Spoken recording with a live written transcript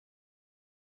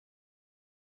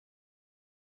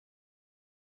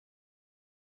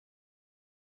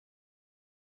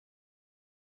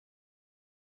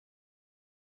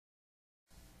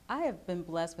I have been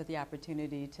blessed with the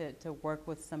opportunity to work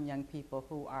with some young people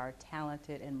who are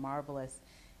talented and marvelous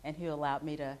and who allowed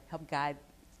me to help guide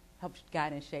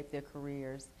and shape their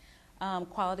careers.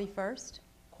 Quality first,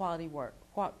 quality work.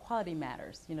 Quality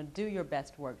matters. You know, do your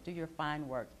best work, do your fine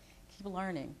work. Keep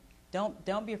learning.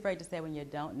 Don't be afraid to say when you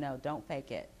don't know. Don't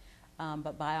fake it.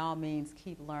 But by all means,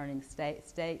 keep learning.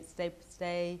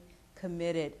 Stay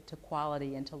committed to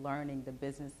quality and to learning the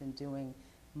business and doing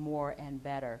more and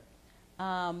better.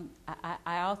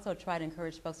 I also try to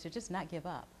encourage folks to just not give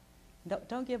up.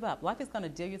 Don't give up. Life is going to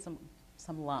deal you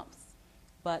some lumps,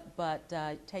 but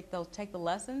take the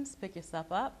lessons, pick yourself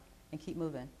up, and keep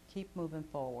moving. Keep moving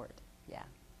forward. Yeah.